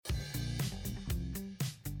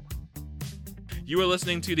You are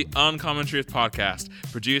listening to the Uncommon Truth podcast,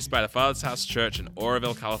 produced by the Father's House Church in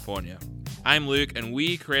Oroville, California. I'm Luke, and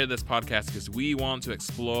we created this podcast because we want to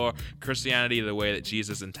explore Christianity the way that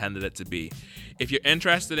Jesus intended it to be. If you're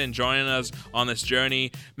interested in joining us on this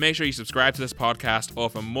journey, make sure you subscribe to this podcast, or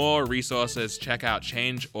for more resources, check out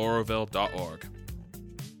changeoroville.org.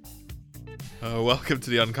 Welcome to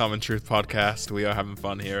the Uncommon Truth podcast. We are having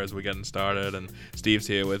fun here as we're getting started, and Steve's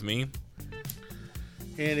here with me.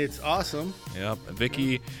 And it's awesome. Yep.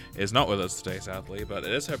 Vicky is not with us today, sadly, but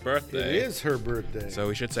it is her birthday. It is her birthday. So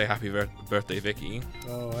we should say happy birthday, Vicky.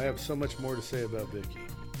 Oh, I have so much more to say about Vicky.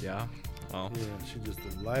 Yeah? Well. Yeah, she's just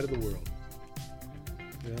the light of the world.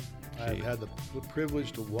 Yeah. I've had the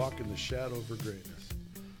privilege to walk in the shadow of her greatness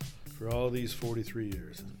for all these 43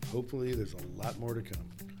 years. And hopefully there's a lot more to come.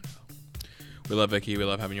 We love Vicky. We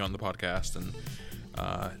love having you on the podcast. And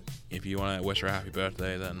if you want to wish her a happy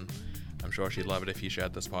birthday, then I'm sure she'd love it if you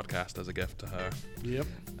shared this podcast as a gift to her. Yep.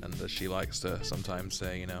 And as she likes to sometimes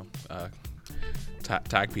say,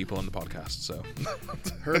 tag people in the podcast. So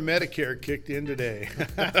her Medicare kicked in today.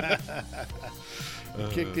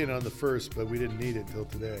 It kicked in on the 1st, but we didn't need it till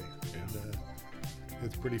today. And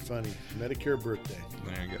it's pretty funny. Medicare birthday.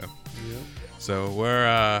 There you go. Yeah. So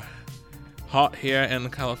we're hot here in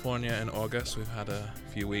California in August. We've had a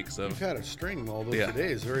few weeks of... We've had a string, although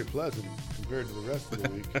today is very pleasant compared to the rest of the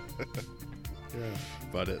week. Yeah.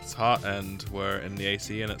 But it's hot, and we're in the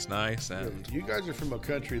AC, and it's nice. And you guys are from a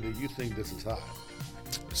country that you think this is hot.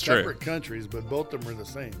 It's Separate true. countries, but both of them are the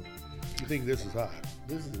same. You think this is hot.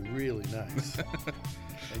 This is really nice.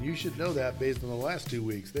 And you should know that based on the last 2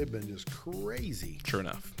 weeks. They've been just crazy. True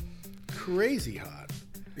enough. Crazy hot.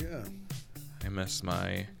 Yeah. I miss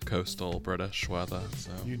my coastal British weather.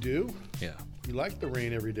 So You do? Yeah. You like the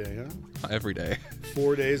rain every day, huh? Not every day.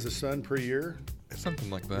 4 days of sun per year? Something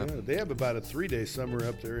like that. Yeah, they have about a 3-day summer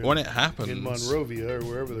up there When it happens. in Monrovia or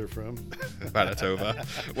wherever they're from. Manitoba.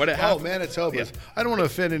 When it happens. Oh, Manitobans. Yeah. I don't want to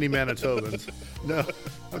offend any Manitobans. No,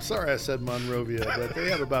 I'm sorry I said Monrovia, but they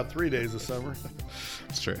have about 3 days of summer.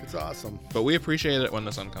 It's true. It's awesome. But we appreciate it when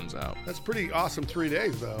the sun comes out. That's pretty awesome 3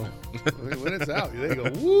 days, though. When it's out, they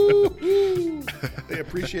go, woo, woo. They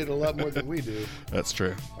appreciate it a lot more than we do. That's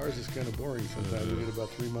true. Ours is kind of boring sometimes. We get about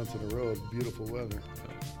 3 months in a row of beautiful weather.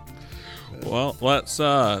 Well, let's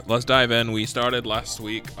dive in. We started last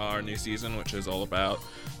week our new season, which is all about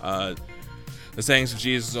the sayings of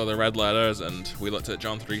Jesus, or the red letters, and we looked at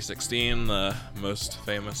John 3:16, the most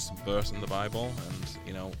famous verse in the Bible,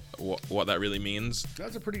 and what that really means. That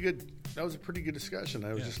was a pretty good discussion.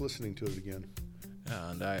 I was just listening to it again.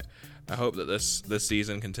 Yeah, and I hope that this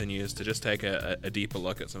season continues to just take a deeper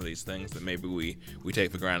look at some of these things that maybe we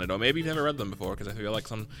take for granted, or maybe you've never read them before, because I feel like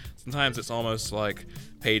sometimes it's almost like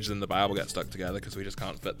pages in the Bible get stuck together because we just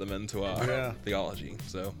can't fit them into our theology.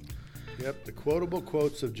 So, yep, the quotable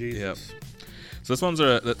quotes of Jesus. Yep. So this one's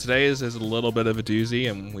today's is a little bit of a doozy,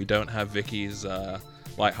 and we don't have Vicky's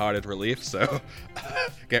lighthearted relief, so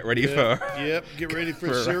get ready get ready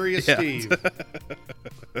for serious Steve.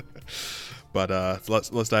 But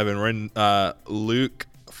let's dive in. We're in Luke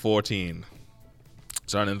 14,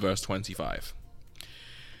 starting in verse 25.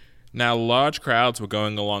 Now large crowds were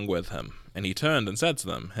going along with him, and he turned and said to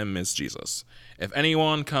them, him is Jesus, if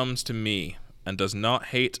anyone comes to me and does not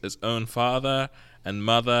hate his own father and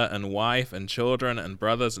mother and wife and children and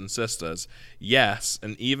brothers and sisters, yes,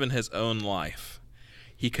 and even his own life,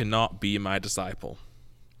 he cannot be my disciple.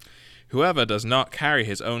 Whoever does not carry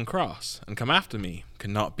his own cross and come after me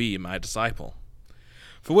cannot be my disciple.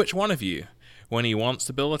 For which one of you, when he wants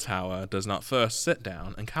to build a tower, does not first sit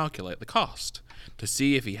down and calculate the cost, to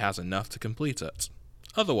see if he has enough to complete it?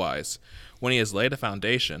 Otherwise, when he has laid a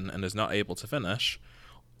foundation and is not able to finish,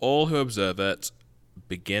 all who observe it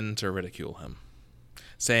begin to ridicule him,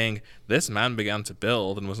 saying, this man began to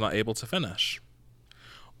build and was not able to finish.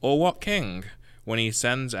 Or what king, when he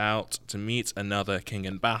sends out to meet another king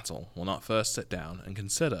in battle, will not first sit down and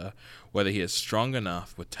consider whether he is strong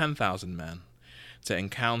enough with 10,000 men to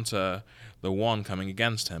encounter the one coming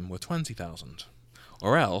against him with 20,000?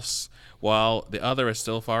 Or else, while the other is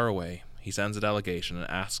still far away, he sends a delegation and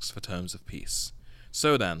asks for terms of peace.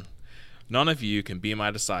 So then, none of you can be my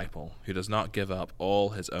disciple who does not give up all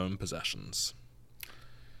his own possessions.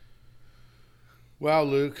 Wow,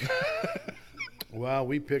 Luke. Wow,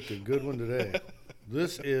 we picked a good one today.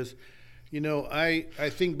 This is, I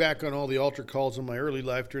think back on all the altar calls in my early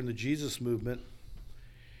life during the Jesus movement,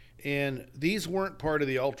 and these weren't part of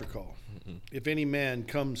the altar call. Mm-mm. If any man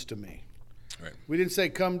comes to me. Right. We didn't say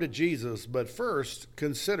come to Jesus, but first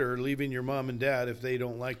consider leaving your mom and dad if they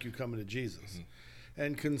don't like you coming to Jesus. Mm-hmm.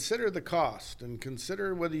 And consider the cost, and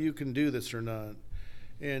consider whether you can do this or not.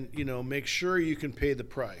 and, make sure you can pay the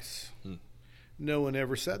price. No one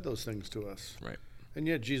ever said those things to us. Right. And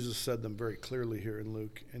yet Jesus said them very clearly here in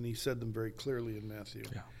Luke, and he said them very clearly in Matthew.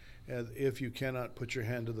 Yeah. And if you cannot put your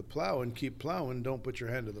hand to the plow and keep plowing, don't put your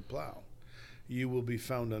hand to the plow. You will be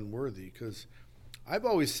found unworthy. Because I've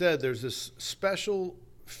always said there's this special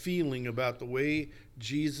feeling about the way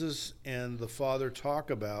Jesus and the Father talk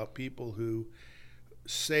about people who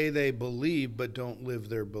say they believe but don't live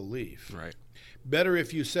their belief. Right. Better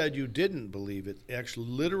if you said you didn't believe. It actually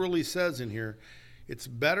literally says in here, it's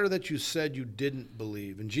better that you said you didn't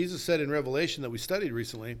believe. And Jesus said in Revelation that we studied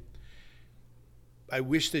recently, I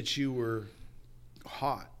wish that you were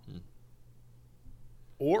hot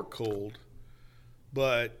or cold,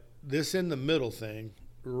 but this in the middle thing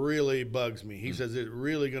really bugs me. He says it's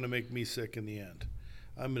really going to make me sick in the end.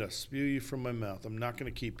 I'm going to spew you from my mouth. I'm not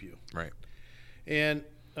going to keep you. Right. And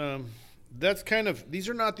that's kind of, these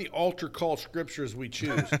are not the altar call scriptures we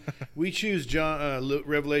choose. We choose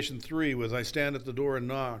Revelation 3 with, I stand at the door and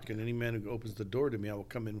knock, and any man who opens the door to me, I will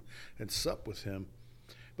come in and sup with him.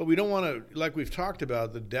 But we don't want to, like we've talked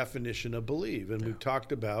about, the definition of believe. And we've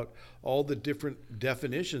talked about all the different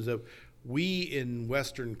definitions of we in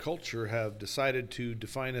Western culture have decided to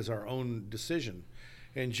define as our own decision.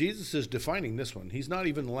 And Jesus is defining this one. He's not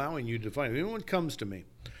even allowing you to define it. Anyone comes to me.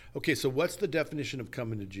 Okay, so what's the definition of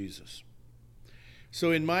coming to Jesus?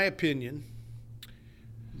 So in my opinion,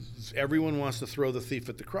 everyone wants to throw the thief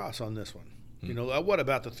at the cross on this one. What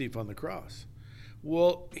about the thief on the cross?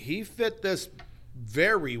 Well, he fit this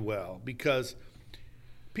very well because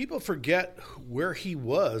people forget where he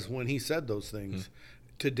was when he said those things.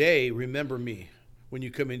 Today, remember me when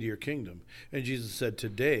you come into your kingdom. And Jesus said,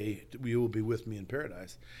 today you will be with me in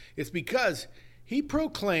paradise. It's because he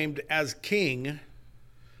proclaimed as king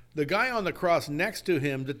the guy on the cross next to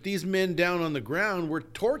him that these men down on the ground were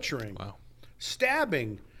torturing,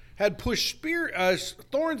 stabbing, had pushed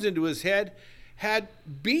thorns into his head, had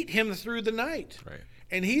beat him through the night. Right.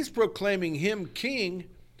 And he's proclaiming him king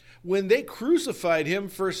when they crucified him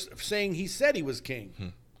for saying he said he was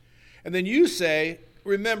king. And then you say,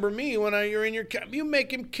 remember me when you're in your, you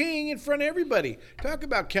make him king in front of everybody. Talk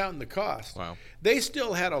about counting the cost. Wow. They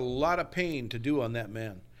still had a lot of pain to do on that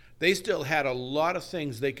man. They still had a lot of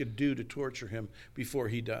things they could do to torture him before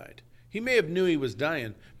he died. He may have knew he was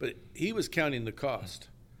dying, but he was counting the cost.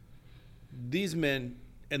 These men,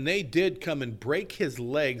 and they did come and break his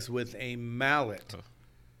legs with a mallet.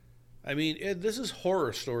 I mean, this is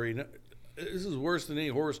horror story. This is worse than any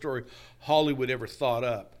horror story Hollywood ever thought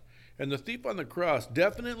up. And the thief on the cross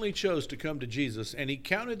definitely chose to come to Jesus, and he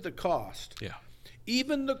counted the cost. Yeah.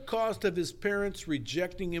 Even the cost of his parents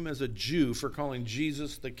rejecting him as a Jew for calling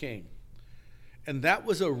Jesus the king. And that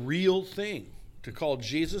was a real thing. To call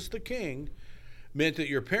Jesus the king meant that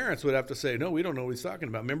your parents would have to say, no, we don't know what he's talking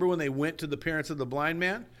about. Remember when they went to the parents of the blind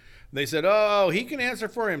man? They said, oh, he can answer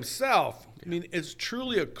for himself. I mean, it's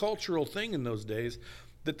truly a cultural thing in those days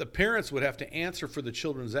that the parents would have to answer for the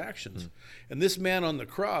children's actions. And this man on the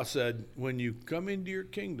cross said, when you come into your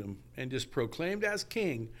kingdom, and just proclaimed as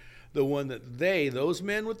king, the one that those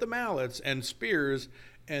men with the mallets and spears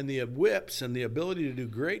and the whips and the ability to do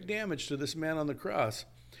great damage to this man on the cross,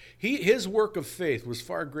 his work of faith was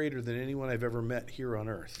far greater than anyone I've ever met here on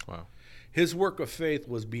earth. Wow. His work of faith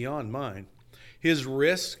was beyond mine. His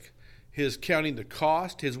risk, his counting the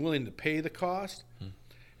cost, his willing to pay the cost.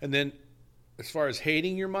 And then as far as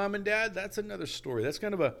hating your mom and dad, that's another story. That's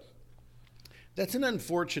kind of that's an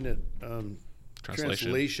unfortunate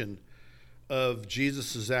translation of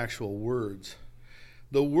Jesus's actual words.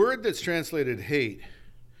 The word that's translated hate,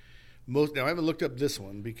 now I haven't looked up this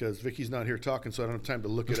one because Vicky's not here talking, so I don't have time to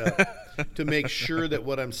look it up to make sure that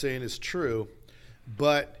what I'm saying is true.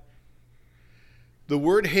 But the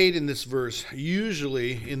word hate in this verse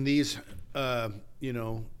usually in these,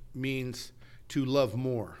 means to love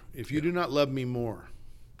more. If you do not love me more.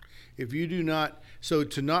 If you do not, so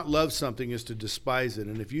to not love something is to despise it.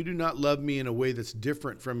 And if you do not love me in a way that's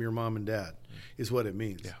different from your mom and dad, is what it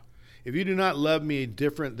means. Yeah. If you do not love me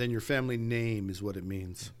different than your family name, is what it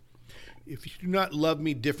means. If you do not love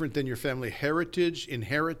me different than your family heritage,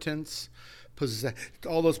 inheritance,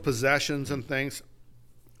 all those possessions and things,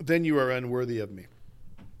 then you are unworthy of me.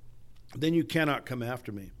 Then you cannot come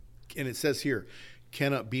after me. And it says here,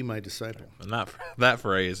 cannot be my disciple. And that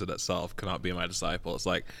phrase in itself, cannot be my disciple, it's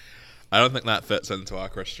like, I don't think that fits into our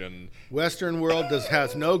Christian. Western world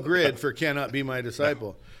has no grid for cannot be my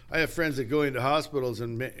disciple. I have friends that go into hospitals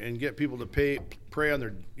and get people to pray on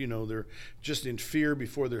their, they're just in fear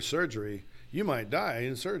before their surgery. you might die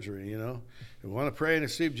in surgery, you know. You want to pray and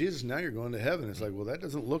receive Jesus, now you're going to heaven. It's like, well, that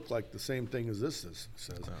doesn't look like the same thing as this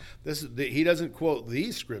says. No. He doesn't quote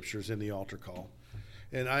these scriptures in the altar call.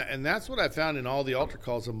 And that's what I found in all the altar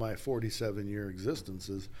calls of my 47-year existence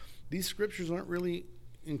is these scriptures aren't really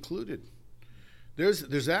included.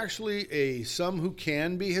 There's actually some who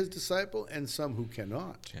can be his disciple and some who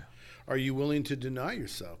cannot. Yeah. Are you willing to deny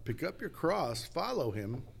yourself, pick up your cross, follow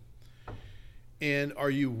him? And are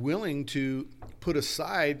you willing to put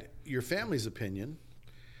aside your family's opinion,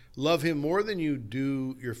 love him more than you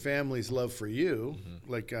do your family's love for you?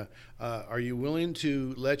 Mm-hmm. Like, are you willing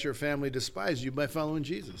to let your family despise you by following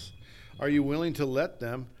Jesus? Are you willing to let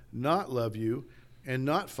them not love you and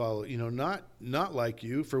not follow, not like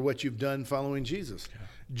you for what you've done following Jesus? Yeah.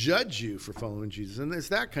 Judge you for following Jesus. And it's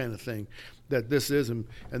that kind of thing that this is. And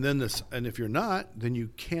if you're not, then you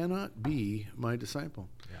cannot be my disciple.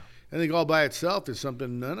 Yeah. I think all by itself is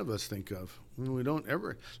something none of us think of. We don't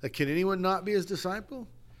ever, like, can anyone not be his disciple?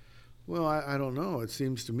 Well, I don't know. It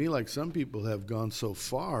seems to me like some people have gone so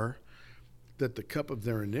far that the cup of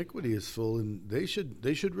their iniquity is full, and they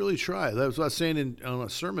should really try. That was what I was saying on a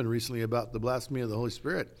sermon recently about the blasphemy of the Holy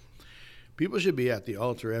Spirit. People should be at the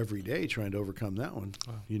altar every day trying to overcome that one.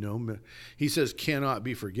 Wow. He says cannot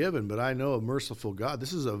be forgiven, but I know a merciful God.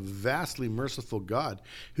 This is a vastly merciful God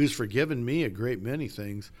who's forgiven me a great many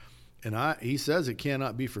things. And he says it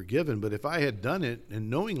cannot be forgiven, but if I had done it and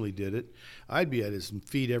knowingly did it, I'd be at his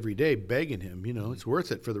feet every day begging him. It's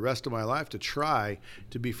worth it for the rest of my life to try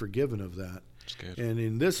to be forgiven of that. That's good. And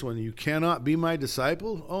in this one, you cannot be my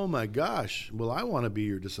disciple? Oh, my gosh. Well, I want to be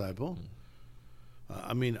your disciple.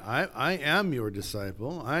 I am your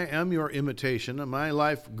disciple. I am your imitation. My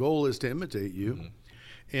life goal is to imitate you. Mm-hmm.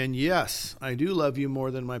 And yes, I do love you more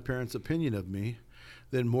than my parents' opinion of me.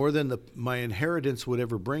 Then more than my inheritance would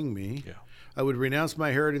ever bring me. Yeah. I would renounce my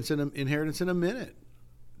inheritance in a minute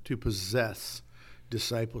to possess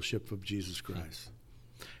discipleship of Jesus Christ.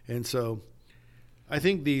 And so I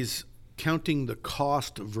think these counting the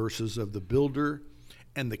cost verses of the builder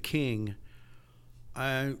and the king,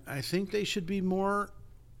 I think they should be more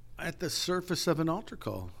at the surface of an altar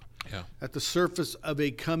call. Yeah. At the surface of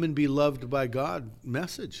a come and be loved by God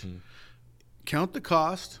message. Count the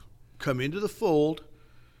cost, come into the fold.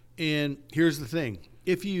 And here's the thing.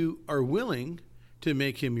 If you are willing to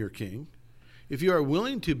make him your king, if you are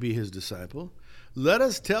willing to be his disciple, let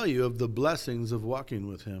us tell you of the blessings of walking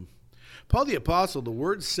with him. Paul the Apostle, the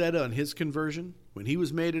word said on his conversion, when he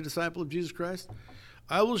was made a disciple of Jesus Christ,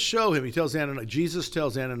 I will show him, Jesus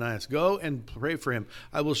tells Ananias, go and pray for him.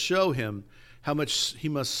 I will show him how much he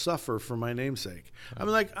must suffer for my name's sake.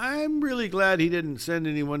 I'm really glad he didn't send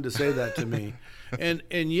anyone to say that to me. And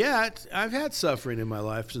yet, I've had suffering in my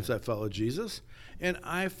life since I followed Jesus. And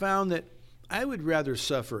I found that I would rather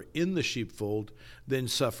suffer in the sheepfold than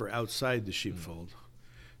suffer outside the sheepfold.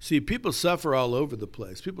 See, people suffer all over the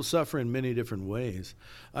place. People suffer in many different ways.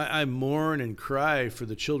 I mourn and cry for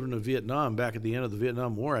the children of Vietnam. Back at the end of the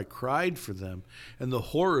Vietnam War, I cried for them and the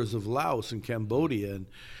horrors of Laos and Cambodia.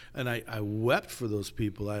 And I wept for those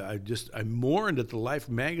people. I mourned at the Life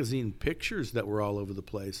magazine pictures that were all over the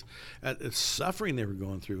place, at the suffering they were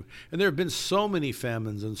going through. And there have been so many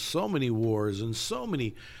famines and so many wars and so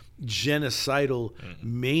many genocidal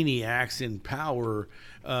maniacs in power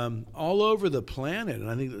all over the planet. And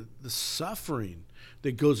I think the suffering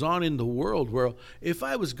that goes on in the world, where if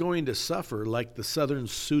I was going to suffer like the Southern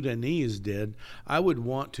Sudanese did, I would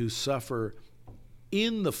want to suffer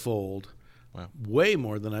in the fold. Wow. Way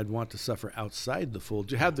more than I'd want to suffer outside the fold.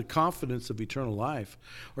 To have the confidence of eternal life,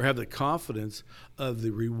 or have the confidence of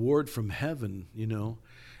the reward from heaven,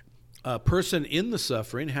 A person in the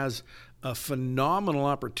suffering has a phenomenal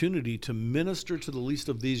opportunity to minister to the least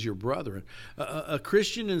of these, your brethren. A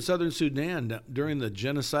Christian in Southern Sudan during the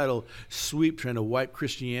genocidal sweep trying to wipe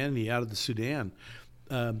Christianity out of the Sudan,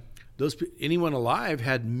 anyone alive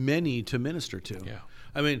had many to minister to. Yeah.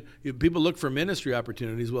 People look for ministry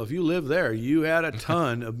opportunities. Well, if you live there, you had a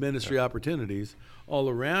ton of ministry opportunities all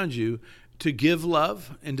around you to give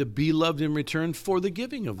love and to be loved in return for the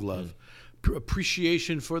giving of love,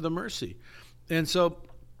 appreciation for the mercy. And so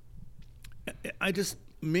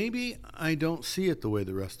maybe I don't see it the way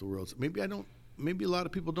the rest of the world does. Maybe a lot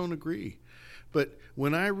of people don't agree. But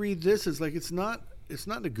when I read this, it's like it's not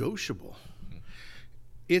negotiable.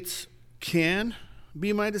 It's can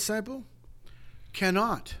be my disciple,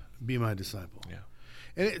 cannot be my disciple. Yeah.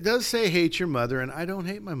 And it does say hate your mother, and I don't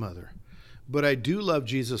hate my mother. But I do love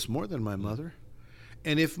Jesus more than my mother.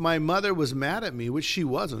 And if my mother was mad at me, which she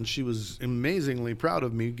wasn't, she was amazingly proud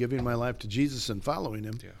of me giving my life to Jesus and following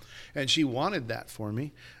him. Yeah. And she wanted that for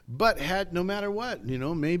me. But no matter what,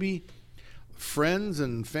 maybe friends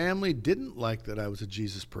and family didn't like that I was a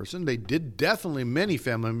Jesus person. They did definitely, many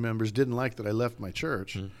family members didn't like that I left my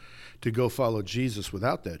church to go follow Jesus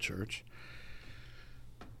without that church.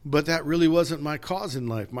 But that really wasn't my cause in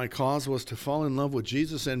life. My cause was to fall in love with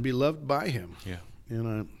Jesus and be loved by him. Yeah.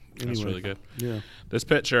 Anyway, That's really good. Yeah. This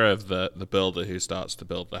picture of the builder who starts to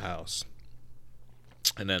build the house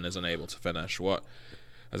and then isn't able to finish.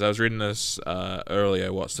 As I was reading this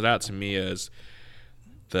earlier, what stood out to me is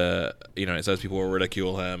it says people will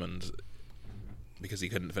ridicule him and because he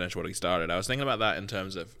couldn't finish what he started. I was thinking about that in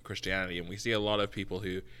terms of Christianity, and we see a lot of people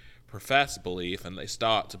who profess belief and they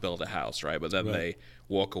start to build a house, right? But then they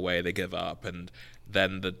walk away, they give up, and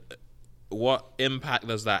then what impact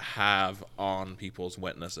does that have on people's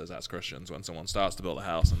witnesses as Christians when someone starts to build a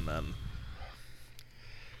house and then...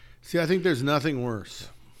 See, I think there's nothing worse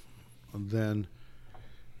than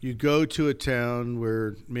you go to a town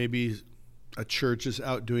where maybe a church is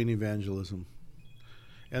out doing evangelism,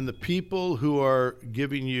 and the people who are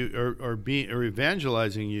giving you or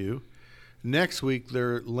evangelizing you, next week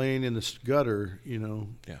they're laying in the gutter,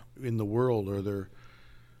 in the world, or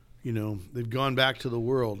they've gone back to the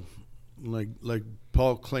world. Like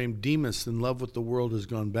Paul claimed, Demas, in love with the world, has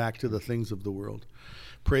gone back to the things of the world.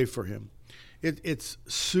 Pray for him. It's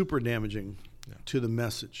super damaging to the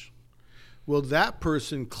message. Well, that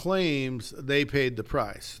person claims they paid the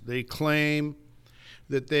price. They claim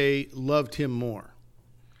that they loved him more.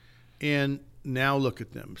 And now look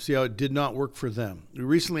at them. See how it did not work for them. We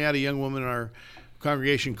recently had a young woman in our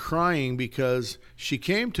congregation crying because she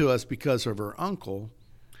came to us because of her uncle.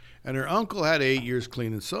 And her uncle had 8 years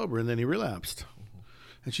clean and sober, and then he relapsed.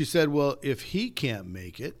 And she said, well, if he can't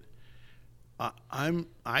make it,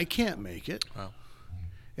 I can't make it. Wow.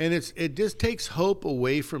 And it just takes hope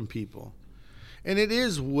away from people. And it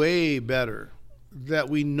is way better that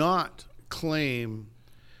we not claim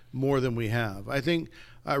more than we have. I think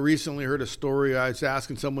I recently heard a story. I was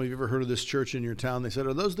asking someone, have you ever heard of this church in your town? They said,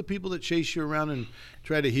 are those the people that chase you around and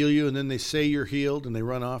try to heal you, and then they say you're healed, and they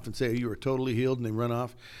run off and say you are totally healed, and they run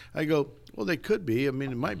off? I go, well, they could be. I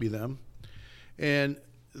mean, it might be them. And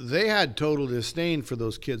they had total disdain for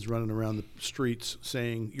those kids running around the streets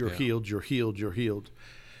saying, you're healed, you're healed, you're healed.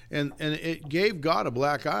 And it gave God a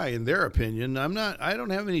black eye, in their opinion. I don't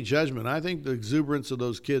have any judgment. I think the exuberance of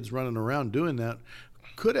those kids running around doing that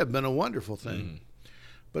could have been a wonderful thing.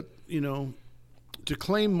 But, to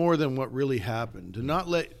claim more than what really happened, to not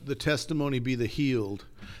let the testimony be the healed,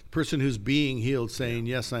 the person who's being healed saying,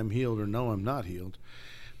 yes, I'm healed, or no, I'm not healed,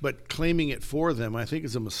 but claiming it for them, I think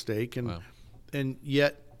is a mistake. And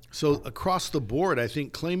yet, so across the board, I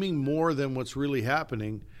think claiming more than what's really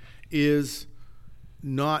happening is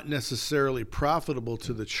not necessarily profitable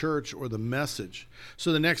to the church or the message.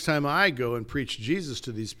 So the next time I go and preach Jesus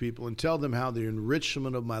to these people and tell them how the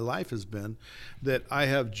enrichment of my life has been, that I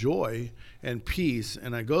have joy and peace,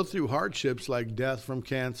 and I go through hardships like death from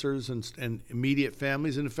cancers and immediate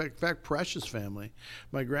families, and in fact, precious family,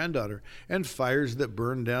 my granddaughter, and fires that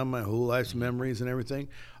burn down my whole life's memories and everything.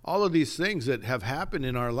 All of these things that have happened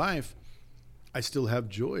in our life, I still have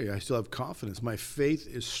joy. I still have confidence. My faith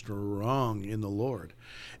is strong in the Lord.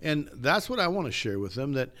 And that's what I want to share with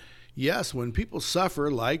them, that, yes, when people suffer,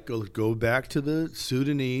 like go back to the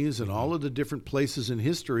Sudanese and all of the different places in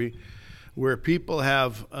history where people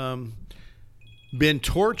have been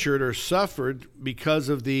tortured or suffered because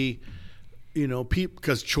of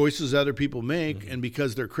because choices other people make and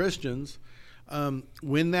because they're Christians,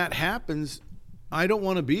 when that happens, I don't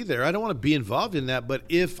want to be there. I don't want to be involved in that. But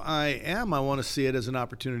if I am, I want to see it as an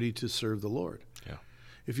opportunity to serve the Lord. Yeah.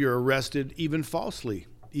 If you're arrested, even falsely,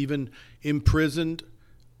 even imprisoned,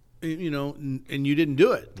 and you didn't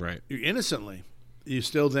do it. Right. You're innocently. You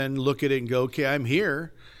still then look at it and go, okay, I'm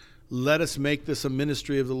here. Let us make this a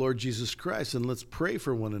ministry of the Lord Jesus Christ, and let's pray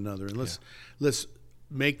for one another, and let's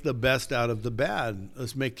make the best out of the bad.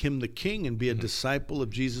 Let's make him the king and be a disciple of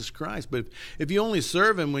Jesus Christ. But if you only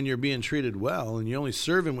serve him when you're being treated well, and you only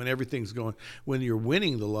serve him when everything's going, when you're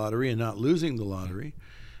winning the lottery and not losing the lottery,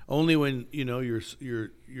 only when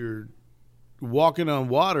you're walking on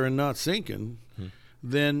water and not sinking,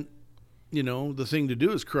 then the thing to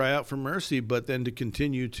do is cry out for mercy, but then to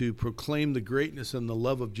continue to proclaim the greatness and the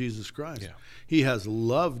love of Jesus Christ. Yeah. He has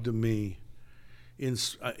loved me.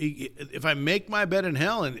 If I make my bed in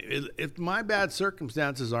hell, and if my bad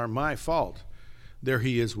circumstances are my fault, there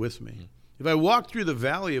he is with me. If I walk through the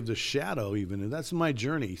valley of the shadow, even, and that's my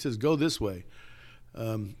journey, he says, go this way.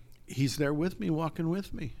 He's there with me, walking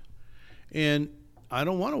with me. And I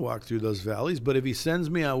don't want to walk through those valleys, but if he sends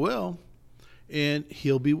me, I will, and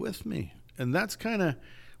he'll be with me. And that's kind of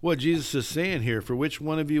what Jesus is saying here. For which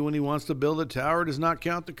one of you, when he wants to build a tower, does not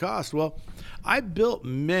count the cost? Well, I built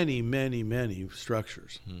many, many, many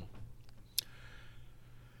structures.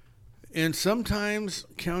 And sometimes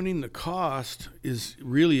counting the cost is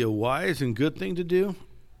really a wise and good thing to do,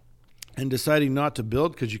 and deciding not to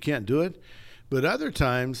build because you can't do it. But other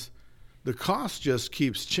times, the cost just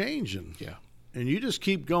keeps changing. Yeah. And you just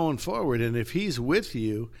keep going forward. And if he's with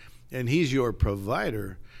you and he's your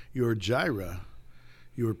provider, your Jireh,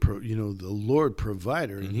 the Lord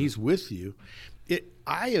provider, and he's with you,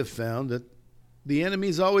 I have found that the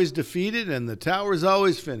enemy's always defeated and the tower's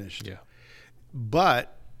always finished. Yeah.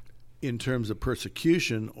 But in terms of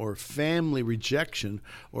persecution or family rejection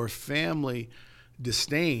or family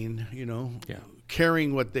disdain,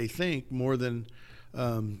 caring what they think more than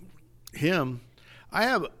him. I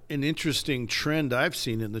have an interesting trend I've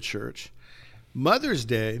seen in the church. Mother's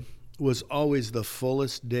Day was always the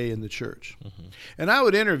fullest day in the church. And I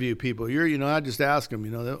would interview people. I'd just ask them,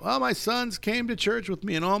 my sons came to church with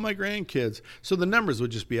me and all my grandkids. So the numbers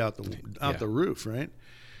would just be out the roof, right?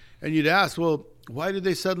 And you'd ask, well, why did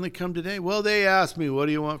they suddenly come today? Well, they asked me, what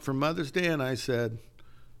do you want for Mother's Day? And I said,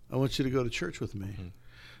 I want you to go to church with me.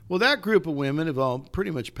 Well, that group of women have all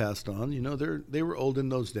pretty much passed on. They were old in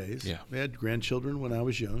those days. Yeah. They had grandchildren when I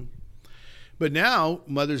was young. But now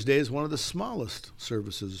Mother's Day is one of the smallest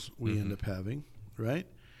services we end up having, right?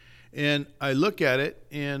 And I look at it,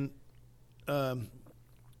 and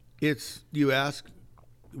you ask,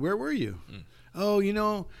 where were you?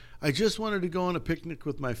 Oh, I just wanted to go on a picnic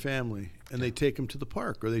with my family, and they take them to the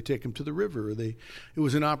park, or they take them to the river, or it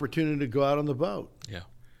was an opportunity to go out on the boat. Yeah.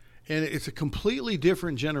 And it's a completely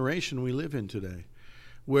different generation we live in today,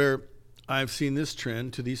 where I've seen this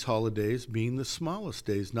trend to these holidays being the smallest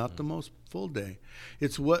days, not the most full day.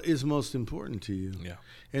 It's what is most important to you. Yeah.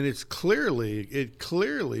 And it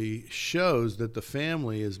clearly shows that the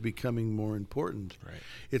family is becoming more important. Right.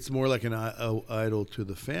 It's more like an idol to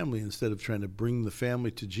the family. Instead of trying to bring the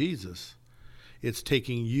family to Jesus, it's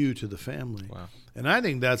taking you to the family. Wow. And I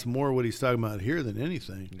think that's more what he's talking about here than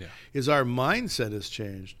anything. Yeah. Is our mindset has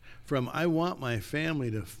changed from I want my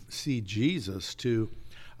family to see Jesus to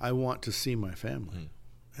I want to see my family,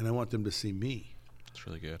 and I want them to see me. That's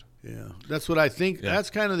really good. Yeah, that's what I think. Yeah. That's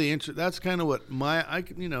kind of that's kind of what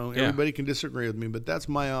everybody can disagree with me, but that's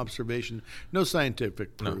my observation. No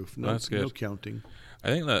scientific proof. No, that's good. No counting. I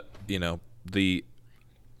think that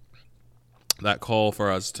that call for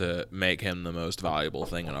us to make him the most valuable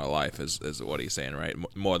thing in our life is what he's saying, right?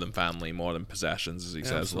 More than family, more than possessions, as he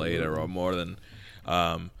says later, or more than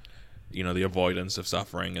the avoidance of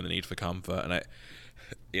suffering and the need for comfort. And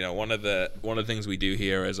one of the things we do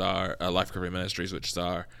here is our Life Recovery Ministries, which is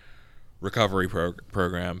our recovery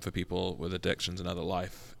program for people with addictions and other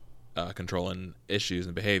life controlling issues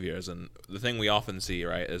and behaviors. And the thing we often see,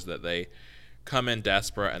 right, is that they come in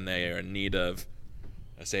desperate and they are in need of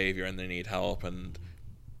a savior and they need help, and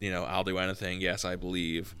I'll do anything, yes, I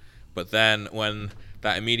believe. But then when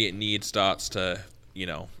that immediate need starts to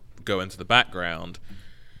go into the background,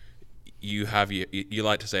 you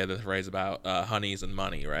like to say the phrase about honeys and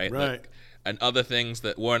money, right? Right. And other things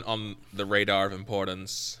that weren't on the radar of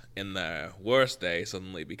importance in their worst day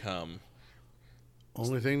suddenly become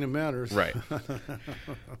only thing that matters. Right.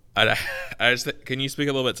 I just can you speak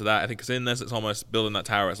a little bit to that? I think because in this, it's almost building that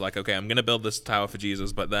tower. It's like, okay, I'm going to build this tower for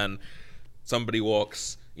Jesus, but then somebody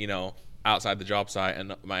walks, outside the job site,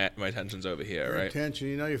 and my attention's over here, Your right? attention,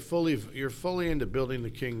 you're fully into building the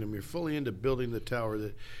kingdom. You're fully into building the tower,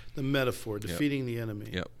 the metaphor, defeating the enemy.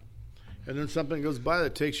 Yep. And then something goes by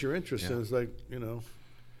that takes your interest, and it's like,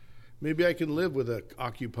 maybe I can live with an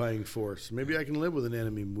occupying force. Maybe I can live with an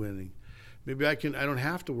enemy winning. Maybe I don't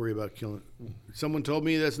have to worry about killing. Someone told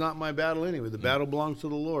me that's not my battle anyway. The battle belongs to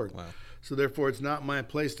the Lord. Wow. So therefore, it's not my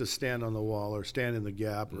place to stand on the wall or stand in the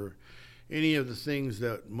gap or any of the things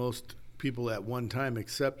that most people at one time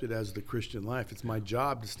accepted as the Christian life. It's my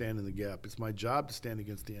job to stand in the gap. It's my job to stand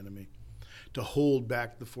against the enemy, to hold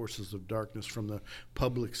back the forces of darkness from the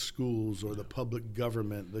public schools or the public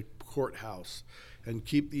government, the courthouse, and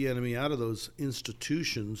keep the enemy out of those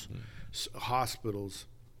institutions, hospitals,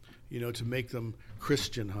 to make them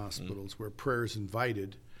Christian hospitals where prayer is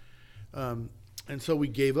invited. And so we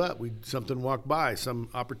gave up. Something walked by, some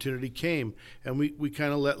opportunity came, and we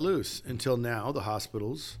kind of let loose until now the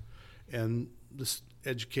hospitals and the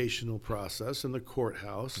educational process and the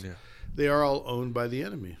courthouse, they are all owned by the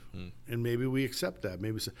enemy. And maybe we accept that.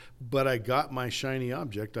 But I got my shiny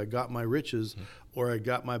object, I got my riches, or I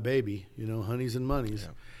got my baby, honeys and monies.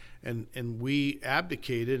 And we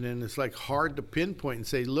abdicated, and it's like hard to pinpoint and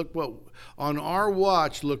say, look what, on our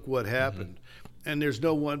watch, look what happened. and there's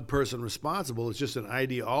no one person responsible. It's just an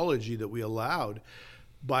ideology that we allowed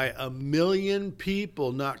by 1 million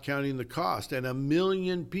people not counting the cost, and 1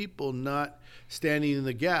 million people not standing in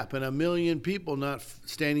the gap, and 1 million people not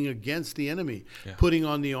standing against the enemy, putting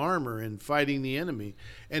on the armor and fighting the enemy.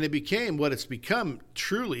 And it became what it's become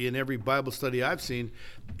truly in every Bible study I've seen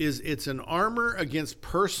is it's an armor against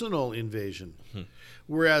personal invasion.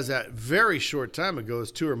 Whereas that very short time ago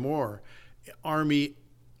is 2 or more army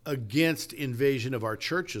against invasion of our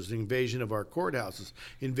churches, invasion of our courthouses,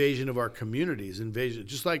 invasion of our communities, invasion,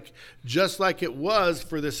 just like it was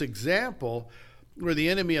for this example where the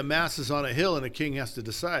enemy amasses on a hill and a king has to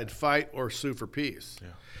decide, fight or sue for peace.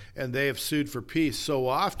 And they have sued for peace so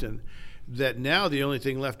often that now the only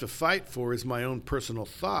thing left to fight for is my own personal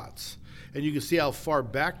thoughts. And you can see how far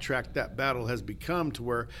backtracked that battle has become to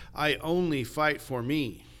where I only fight for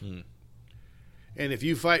me. And if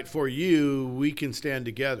you fight for you, we can stand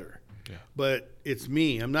together. But it's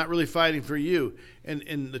me. I'm not really fighting for you.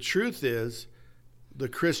 And the truth is, the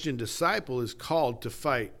Christian disciple is called to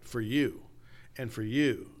fight for you and for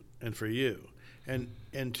you and for you. And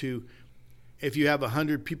to, if you have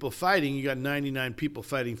 100 people fighting, you got 99 people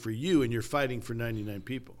fighting for you, and you're fighting for 99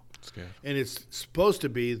 people. That's good. And it's supposed to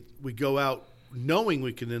be we go out knowing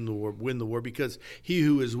we can win the war because he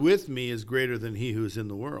who is with me is greater than he who is in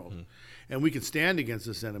the world. And we can stand against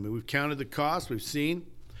this enemy. We've counted the cost. We've seen.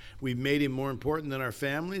 We've made him more important than our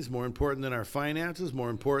families, more important than our finances, more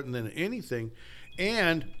important than anything.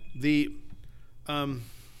 And the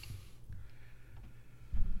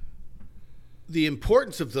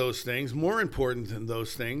importance of those things, more important than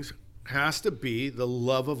those things, has to be the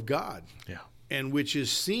love of God. And which is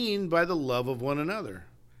seen by the love of one another.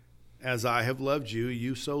 As I have loved you,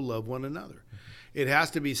 you so love one another. It has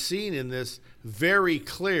to be seen in this very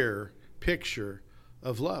clear picture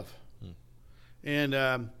of love.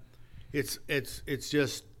 And it's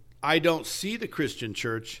just, I don't see the Christian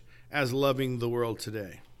church as loving the world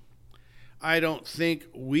today. I don't think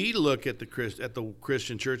we look at the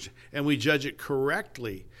Christian church and we judge it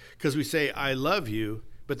correctly because we say, I love you,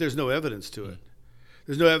 but there's no evidence to it.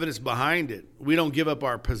 There's no evidence behind it. We don't give up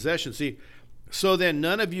our possessions. See, so then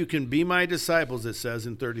none of you can be my disciples, it says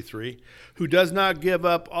in 33, who does not give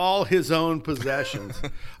up all his own possessions.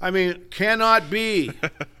 I mean, cannot be.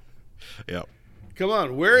 Come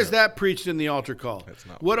on, where is that preached in the altar call?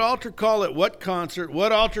 What altar call at what concert?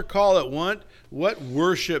 What altar call at what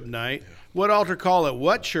worship night? What altar call at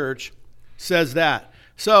what church says that?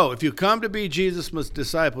 So if you come to be Jesus'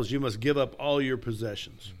 disciples, you must give up all your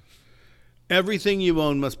possessions. Everything you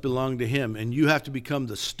own must belong to him, and you have to become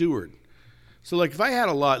the steward. So, like, if I had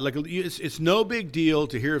a lot, like, it's no big deal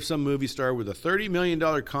to hear of some movie star with a $30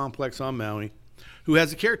 million complex on Maui who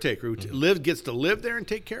has a caretaker who gets to live there and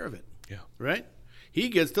take care of it. Right? He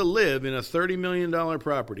gets to live in a $30 million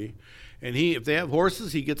property, and if they have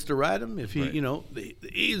horses, he gets to ride them. If he,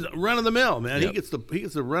 he's run of the mill, man. He gets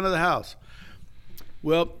the run of the house.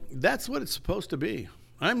 Well, that's what it's supposed to be.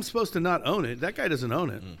 I'm supposed to not own it. That guy doesn't own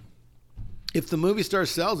it. If the movie star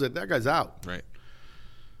sells it, that guy's out. Right.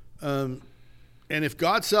 And if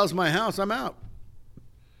God sells my house, I'm out.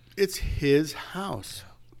 It's his house.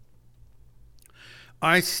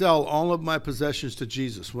 I sell all of my possessions to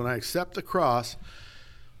Jesus. When I accept the cross,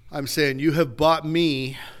 I'm saying, you have bought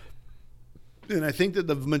me. And I think that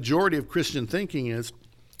the majority of Christian thinking is,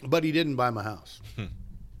 but he didn't buy my house.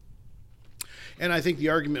 And I think the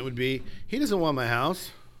argument would be, he doesn't want my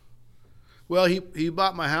house. Well, he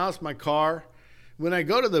bought my house, my car. When I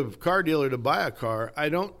go to the car dealer to buy a car, I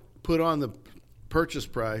don't put on the purchase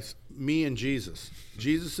price, me and Jesus.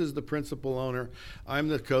 Jesus is the principal owner. I'm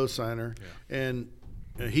the co-signer, and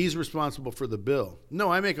he's responsible for the bill.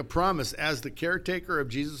 No, I make a promise as the caretaker of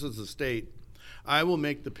Jesus' estate, I will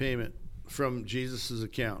make the payment from Jesus'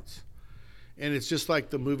 accounts. And it's just like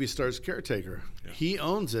the movie star's caretaker. He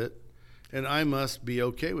owns it, and I must be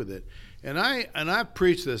okay with it. And I've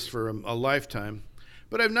preached this for a lifetime,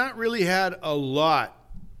 but I've not really had a lot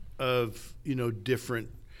of, different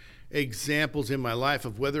examples in my life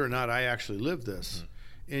of whether or not I actually live this.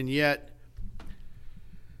 And yet,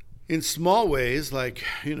 in small ways, like,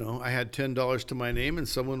 I had $10 to my name and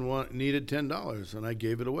someone needed $10 and I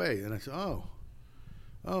gave it away. And I said,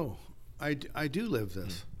 I do live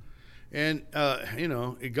this. And,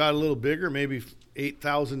 it got a little bigger, maybe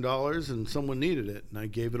 $8,000, and someone needed it and I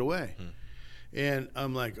gave it away. And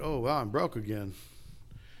I'm like, oh, wow, I'm broke again.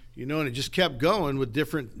 And it just kept going with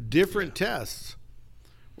different tests.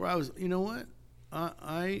 Where I was,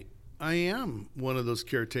 I I am one of those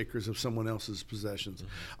caretakers of someone else's possessions.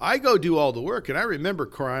 I go do all the work, and I remember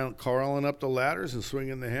crawling up the ladders and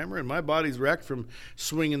swinging the hammer, and my body's wrecked from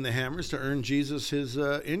swinging the hammers to earn Jesus his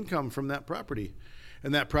income from that property,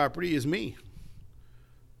 and that property is me.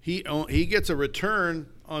 He gets a return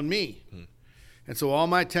on me, and so all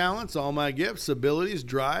my talents, all my gifts, abilities,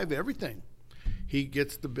 drive, everything, he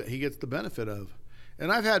gets the benefit of. And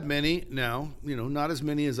I've had many now, not as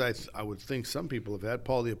many as I would think some people have had,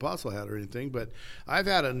 Paul the Apostle had or anything, but I've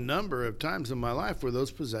had a number of times in my life where those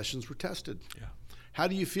possessions were tested. Yeah. How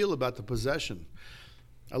do you feel about the possession?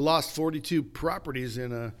 I lost 42 properties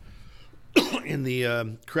in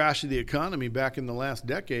the crash of the economy back in the last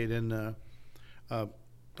decade, and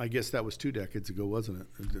I guess that was 2 decades ago, wasn't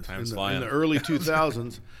it? Time's flying. In the early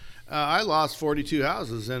 2000s. I lost 42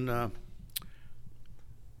 houses, and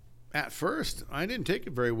at first, I didn't take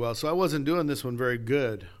it very well, so I wasn't doing this one very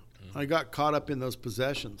good. I got caught up in those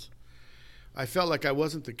possessions. I felt like I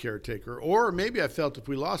wasn't the caretaker, or maybe I felt if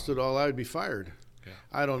we lost it all, I would be fired. Yeah.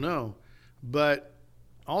 I don't know. But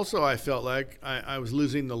also I felt like I was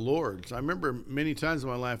losing the Lord's. I remember many times in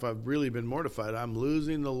my life I've really been mortified. I'm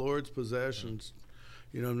losing the Lord's possessions.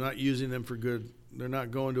 I'm not using them for good. They're not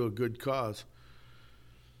going to a good cause.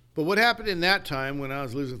 But what happened in that time when I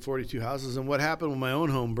was losing 42 houses, and what happened when my own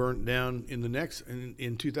home burnt down in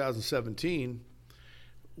 2017,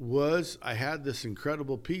 was I had this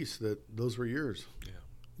incredible peace that those were yours. Yeah.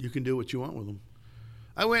 You can do what you want with them.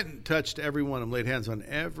 I went and touched every one of them, laid hands on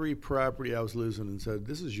every property I was losing, and said,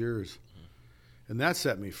 "This is yours," and that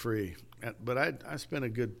set me free. But I spent a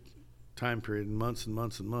good time period, months and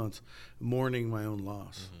months and months, mourning my own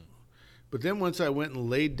loss. But then once I went and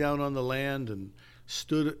laid down on the land and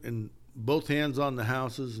stood in both hands on the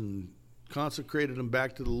houses and consecrated them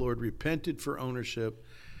back to the Lord, repented for ownership,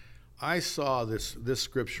 I saw this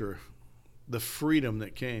scripture, the freedom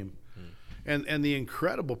that came, and the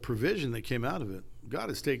incredible provision that came out of it. God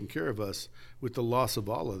has taken care of us with the loss of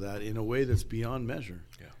all of that in a way that's beyond measure.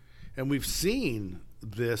 Yeah. And we've seen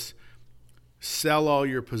this: sell all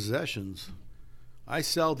your possessions. I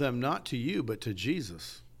sell them not to you, but to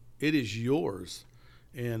Jesus. It is yours,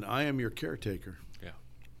 and I am your caretaker.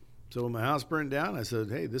 So when my house burned down, I said,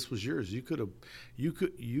 "Hey, this was yours. You could have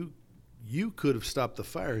stopped the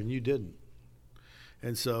fire, and you didn't."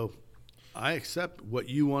 And so I accept what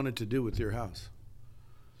you wanted to do with your house.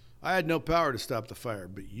 I had no power to stop the fire,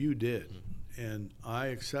 but you did. And I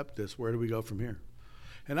accept this. Where do we go from here?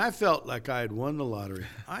 And I felt like I had won the lottery.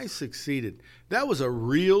 I succeeded. That was a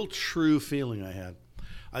real, true feeling I had.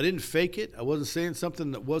 I didn't fake it. I wasn't saying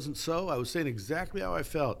something that wasn't so. I was saying exactly how I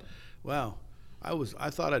felt. Wow. I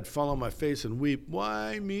thought I'd fall on my face and weep,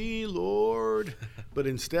 "Why me, Lord?" But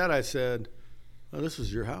instead I said, "Oh, this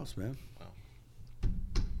is your house, man." Wow.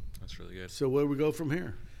 That's really good. So where do we go from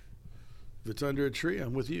here? If it's under a tree,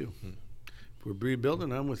 I'm with you. If we're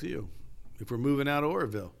rebuilding, I'm with you. If we're moving out of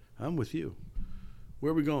Oroville, I'm with you.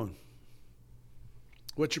 Where are we going?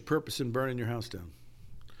 What's your purpose in burning your house down?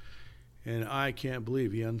 And I can't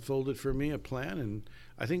believe he unfolded for me a plan, and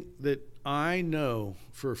I think that I know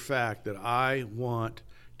for a fact that I want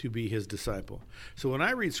to be his disciple. So when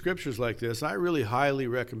I read scriptures like this, I really highly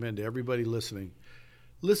recommend to everybody listening,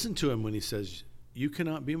 listen to him when he says, "You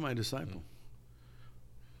cannot be my disciple."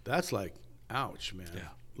 That's like, ouch, man. Yeah.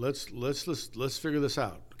 Let's figure this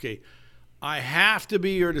out. Okay, I have to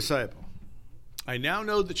be your disciple. I now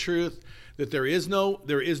know the truth that there is no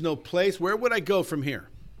place. Where would I go from here?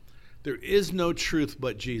 There is no truth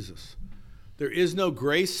but Jesus. There is no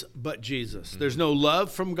grace but Jesus. There's no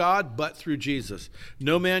love from God but through Jesus.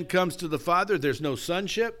 No man comes to the Father. There's no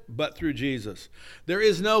sonship but through Jesus. There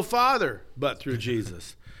is no Father but through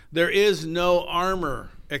Jesus. There is no armor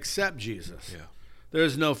except Jesus. Yeah. There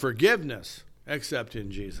is no forgiveness except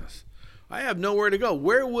in Jesus. I have nowhere to go.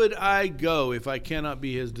 Where would I go if I cannot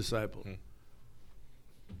be his disciple?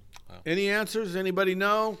 Any answers? Anybody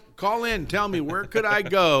know? Call in. Tell me, where could I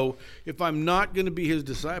go if I'm not going to be his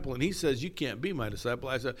disciple? And he says, "You can't be my disciple."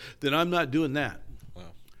 I said, "Then I'm not doing that."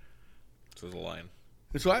 Wow. So there's a line.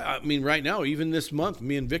 And so, I mean, right now, even this month,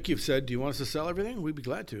 me and Vicky have said, "Do you want us to sell everything?" We'd be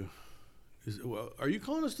glad to. Are you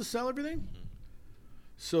calling us to sell everything?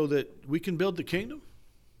 So that we can build the kingdom?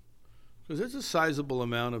 Because there's a sizable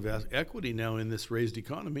amount of equity now in this raised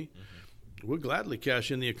economy. We'll gladly cash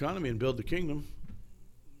in the economy and build the kingdom.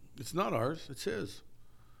 It's not ours, it's his.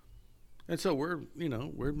 And so we're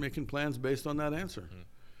making plans based on that answer.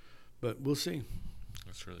 But we'll see.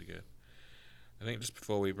 That's really good. I think just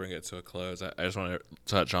before we bring it to a close, I just want to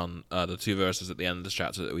touch on the 2 verses at the end of this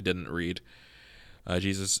chapter that we didn't read.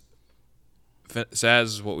 Jesus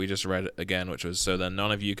says what we just read again, which was, so then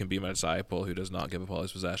none of you can be my disciple who does not give up all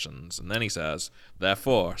his possessions. And then he says,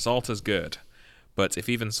 therefore, salt is good, but if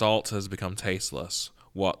even salt has become tasteless,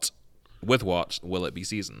 with what will it be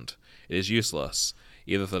seasoned? It is useless,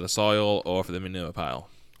 either for the soil or for the manure pile.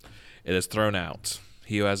 It is thrown out.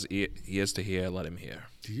 He who has ears to hear, let him hear.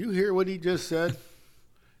 Do you hear what he just said?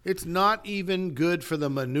 It's not even good for the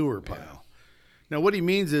manure pile. Yeah. Now, what he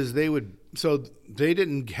means is they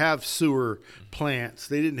didn't have sewer plants.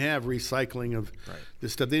 They didn't have recycling of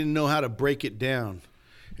this stuff. They didn't know how to break it down.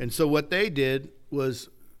 And so what they did was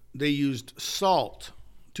they used salt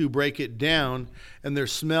to break it down, and their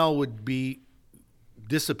smell would be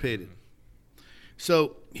dissipated.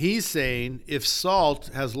 So he's saying if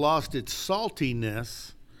salt has lost its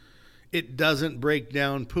saltiness, it doesn't break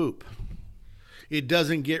down poop. It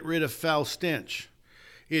doesn't get rid of foul stench.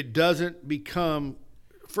 It doesn't become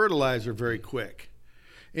fertilizer very quick.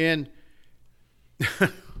 And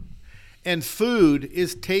and food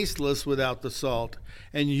is tasteless without the salt,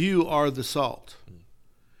 and you are the salt.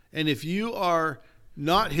 And if you are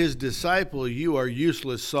not his disciple, you are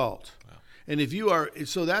useless salt. Wow. And if you are,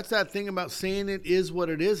 so that's that thing about saying it is what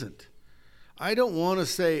it isn't. I don't want to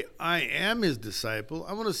say I am his disciple.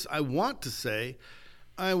 I want to say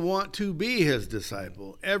I want to be his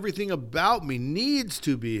disciple. Everything about me needs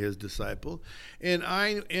to be his disciple. And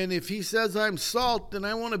if he says I'm salt, then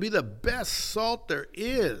I want to be the best salt there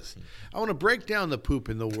is. I want to break down the poop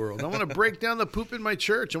in the world. I want to break down the poop in my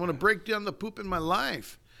church. I want to break down the poop in my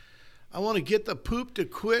life. I want to get the poop to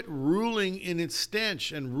quit ruling in its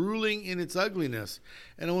stench and ruling in its ugliness.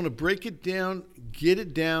 And I want to break it down, get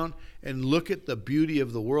it down, and look at the beauty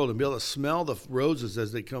of the world and be able to smell the roses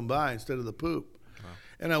as they come by instead of the poop. Wow.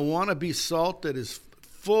 And I want to be salt that is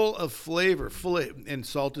full of flavor, and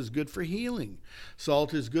salt is good for healing.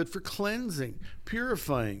 Salt is good for cleansing,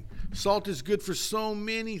 purifying. Salt is good for so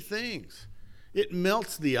many things. It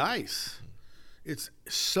melts the ice. It's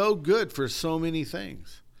so good for so many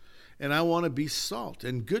things. And I want to be salt,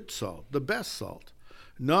 and good salt, the best salt.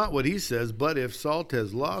 Not what he says, but if salt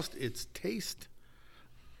has lost its taste,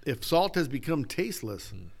 if salt has become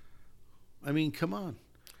tasteless, I mean, come on.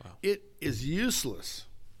 Wow. It is useless.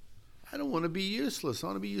 I don't want to be useless. I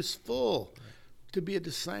want to be useful. Right. To be a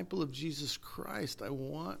disciple of Jesus Christ, I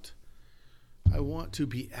want to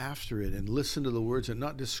be after it and listen to the words and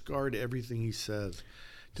not discard everything he says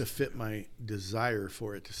to fit my desire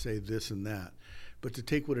for it to say this and that. But to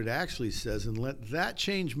take what it actually says and let that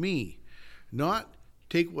change me, not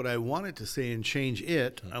take what I want it to say and change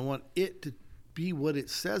it. I want it to be what it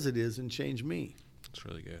says it is and change me. That's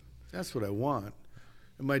really good. That's what I want.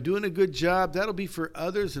 Am I doing a good job? That'll be for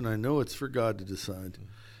others, and I know it's for God to decide.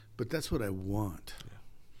 But that's what I want.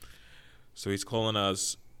 Yeah. So he's calling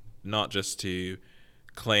us not just to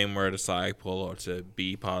claim we're a disciple or to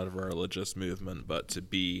be part of a religious movement, but to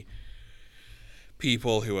be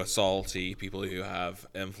people who are salty, people who have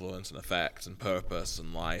influence and effect and purpose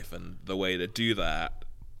in life. And the way to do that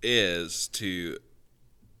is to,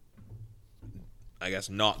 I guess,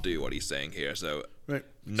 not do what he's saying here. So, right.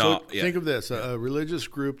 Think of this, a religious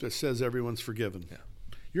group that says everyone's forgiven. Yeah.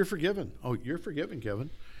 You're forgiven. Oh, you're forgiven,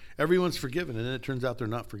 Kevin. Everyone's forgiven, and then it turns out they're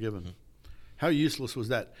not forgiven. Mm-hmm. How useless was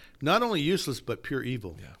that? Not only useless, but pure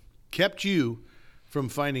evil. Yeah. Kept you from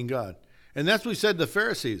finding God. And that's what we said to the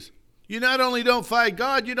Pharisees. You not only don't fight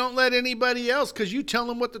God, you don't let anybody else, because you tell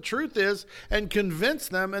them what the truth is and convince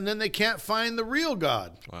them, and then they can't find the real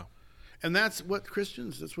God. Wow. And that's what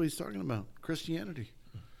that's what he's talking about, Christianity.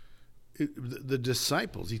 The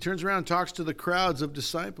disciples. He turns around and talks to the crowds of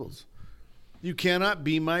disciples. You cannot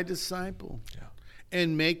be my disciple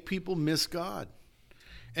and make people miss God.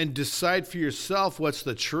 And decide for yourself what's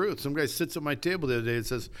the truth. Some guy sits at my table the other day and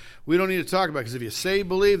says, we don't need to talk about it because if you say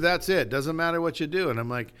believe, that's it. Doesn't matter what you do. And I'm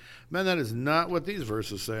like, man, that is not what these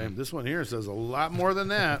verses say. This one here says a lot more than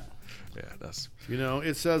that. Yeah, it does.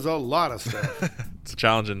 It says a lot of stuff. It's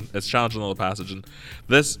challenging little passage. And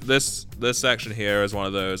this section here is one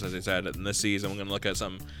of those, as I said, in this season we're going to look at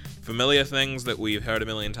some familiar things that we've heard a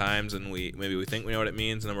million times and maybe we think we know what it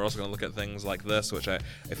means. And then we're also going to look at things like this, which I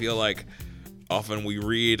feel like often we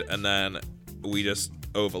read and then we just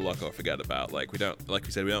overlook or forget about. Like we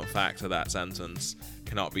don't factor that sentence,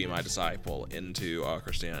 cannot be my disciple, into our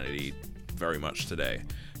Christianity very much today.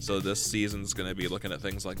 So this season's going to be looking at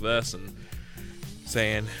things like this and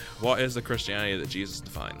saying, what is the Christianity that Jesus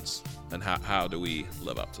defines? And how do we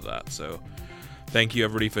live up to that? So thank you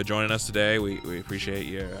everybody for joining us today. We appreciate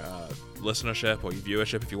your listenership or your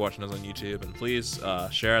viewership if you're watching us on YouTube, and please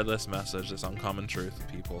share this message, this uncommon truth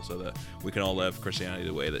with people so that we can all live Christianity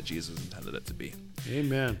the way that Jesus intended it to be.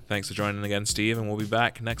 Amen. Thanks for joining again, Steve, and we'll be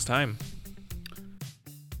back next time.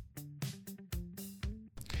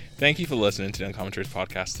 Thank you for listening to the Uncommon Truth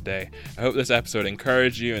podcast today. I hope this episode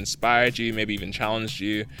encouraged you, inspired you, maybe even challenged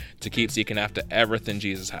you to keep seeking after everything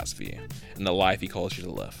Jesus has for you and the life he calls you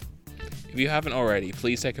to live. If you haven't already,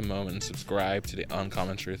 please take a moment and subscribe to the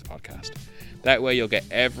Uncommon Truth podcast. That way you'll get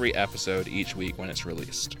every episode each week when it's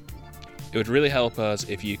released. It would really help us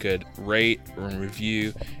if you could rate and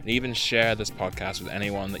review and even share this podcast with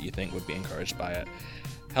anyone that you think would be encouraged by it.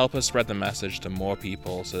 Help us spread the message to more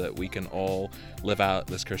people so that we can all live out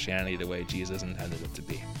this Christianity the way Jesus intended it to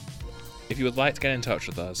be. If you would like to get in touch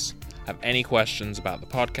with us, have any questions about the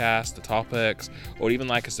podcast, the topics, or would even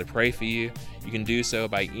like us to pray for you, you can do so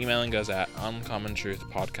by emailing us at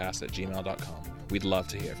uncommontruthpodcast@gmail.com. We'd love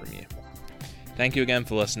to hear from you. Thank you again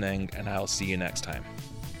for listening, and I'll see you next time.